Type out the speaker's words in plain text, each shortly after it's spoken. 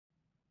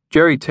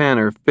Jerry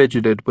Tanner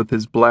fidgeted with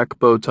his black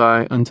bow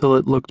tie until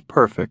it looked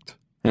perfect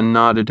and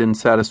nodded in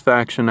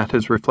satisfaction at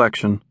his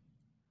reflection.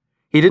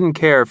 He didn't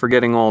care for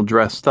getting all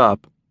dressed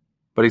up,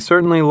 but he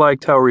certainly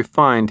liked how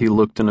refined he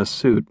looked in a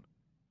suit.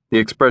 The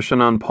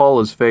expression on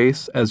Paula's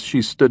face as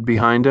she stood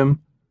behind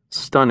him,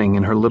 stunning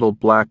in her little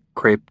black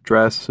crepe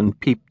dress and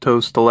peep-toe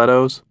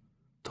stilettos,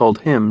 told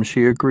him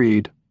she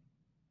agreed.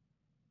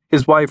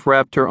 His wife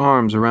wrapped her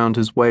arms around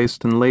his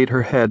waist and laid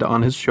her head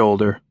on his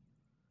shoulder.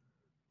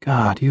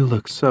 God, you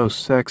look so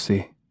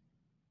sexy.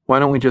 Why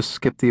don't we just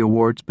skip the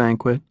awards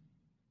banquet?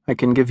 I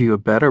can give you a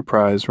better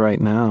prize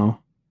right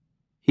now.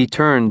 He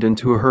turned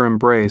into her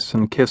embrace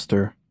and kissed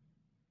her.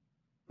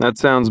 That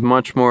sounds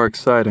much more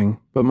exciting,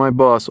 but my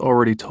boss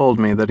already told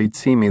me that he'd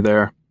see me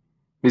there.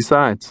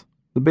 Besides,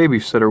 the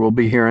babysitter will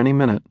be here any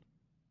minute.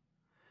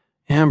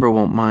 Amber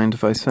won't mind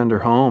if I send her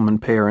home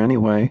and pay her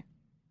anyway.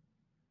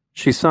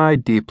 She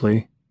sighed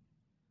deeply.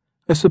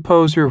 I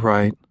suppose you're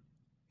right.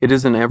 It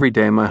isn't every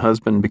day my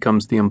husband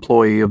becomes the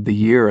employee of the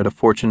year at a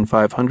Fortune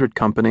 500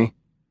 company.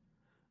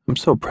 I'm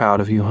so proud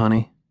of you,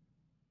 honey.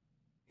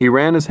 He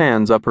ran his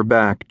hands up her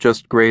back,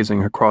 just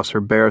grazing across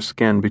her bare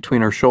skin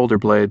between her shoulder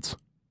blades.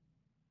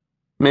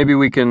 Maybe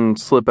we can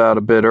slip out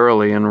a bit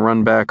early and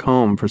run back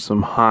home for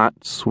some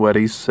hot,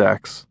 sweaty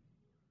sex.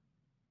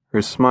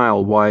 Her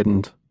smile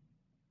widened.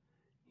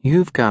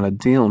 You've got a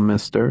deal,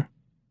 mister.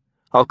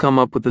 I'll come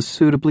up with a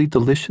suitably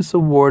delicious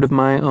award of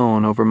my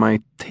own over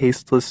my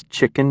tasteless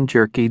chicken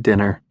jerky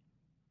dinner.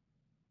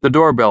 The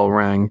doorbell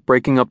rang,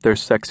 breaking up their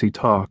sexy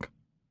talk.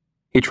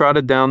 He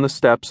trotted down the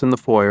steps in the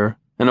foyer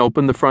and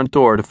opened the front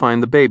door to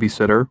find the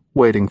babysitter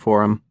waiting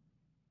for him.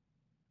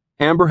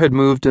 Amber had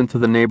moved into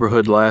the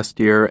neighborhood last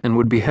year and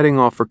would be heading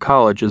off for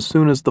college as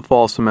soon as the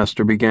fall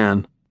semester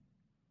began.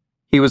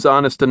 He was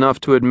honest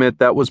enough to admit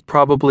that was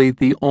probably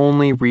the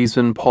only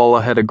reason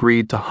Paula had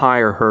agreed to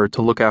hire her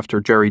to look after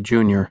Jerry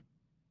Jr.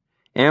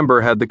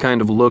 Amber had the kind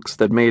of looks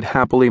that made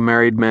happily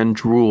married men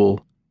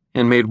drool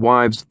and made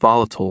wives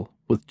volatile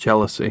with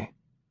jealousy.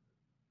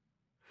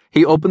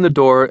 He opened the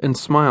door and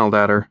smiled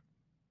at her.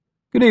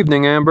 Good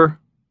evening, Amber.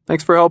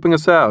 Thanks for helping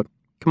us out.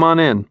 Come on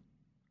in.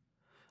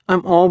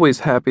 I'm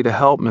always happy to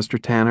help,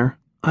 Mr. Tanner.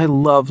 I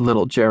love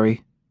little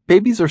Jerry.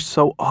 Babies are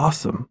so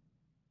awesome.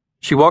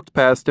 She walked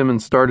past him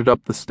and started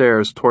up the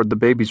stairs toward the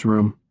baby's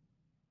room.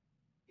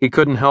 He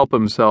couldn't help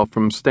himself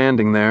from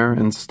standing there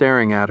and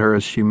staring at her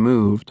as she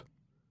moved.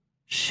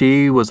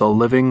 She was a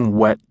living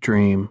wet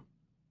dream.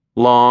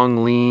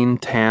 Long, lean,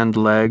 tanned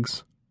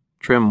legs,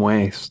 trim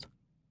waist.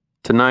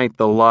 Tonight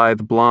the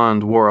lithe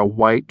blonde wore a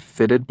white,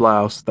 fitted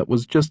blouse that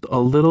was just a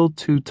little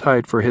too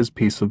tight for his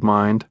peace of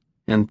mind,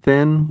 and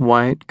thin,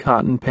 white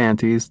cotton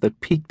panties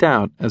that peeked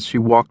out as she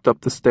walked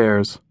up the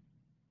stairs.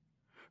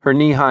 Her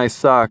knee-high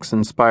socks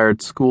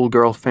inspired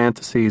schoolgirl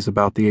fantasies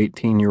about the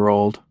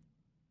 18-year-old.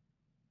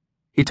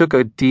 He took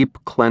a deep,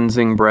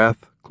 cleansing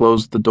breath,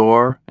 closed the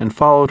door, and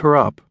followed her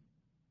up.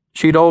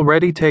 She'd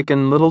already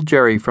taken little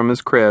Jerry from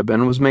his crib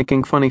and was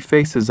making funny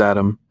faces at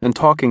him and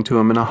talking to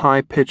him in a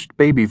high-pitched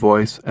baby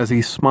voice as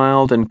he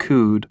smiled and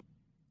cooed.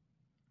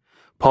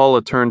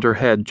 Paula turned her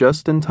head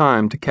just in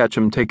time to catch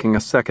him taking a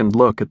second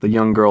look at the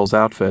young girl's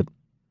outfit.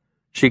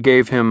 She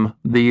gave him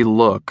the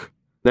look,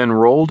 then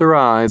rolled her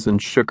eyes and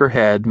shook her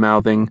head,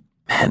 mouthing,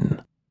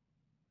 "Men."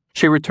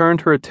 She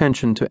returned her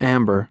attention to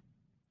Amber.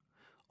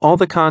 All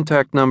the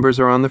contact numbers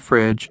are on the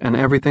fridge and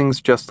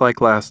everything's just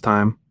like last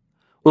time.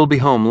 We'll be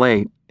home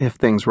late, if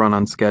things run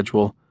on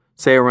schedule,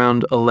 say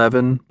around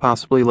 11,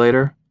 possibly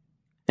later.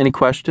 Any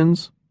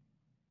questions?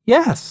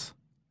 Yes.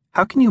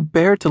 How can you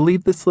bear to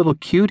leave this little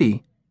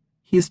cutie?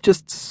 He's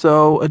just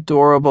so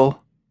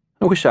adorable.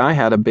 I wish I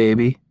had a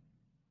baby.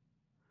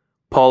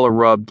 Paula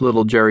rubbed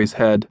little Jerry's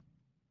head.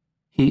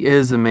 He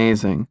is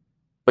amazing,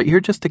 but you're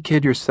just a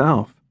kid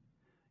yourself.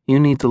 You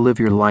need to live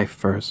your life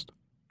first.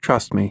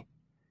 Trust me,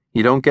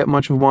 you don't get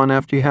much of one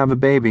after you have a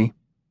baby.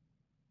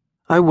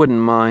 I wouldn't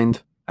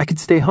mind. I could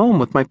stay home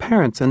with my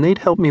parents and they'd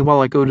help me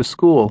while I go to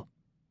school.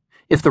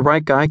 If the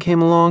right guy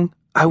came along,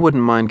 I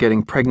wouldn't mind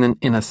getting pregnant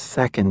in a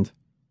second,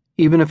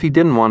 even if he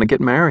didn't want to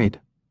get married.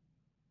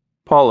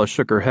 Paula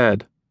shook her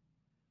head.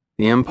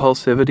 The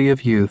impulsivity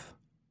of youth.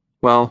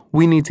 Well,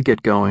 we need to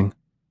get going.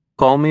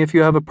 Call me if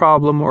you have a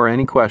problem or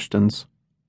any questions.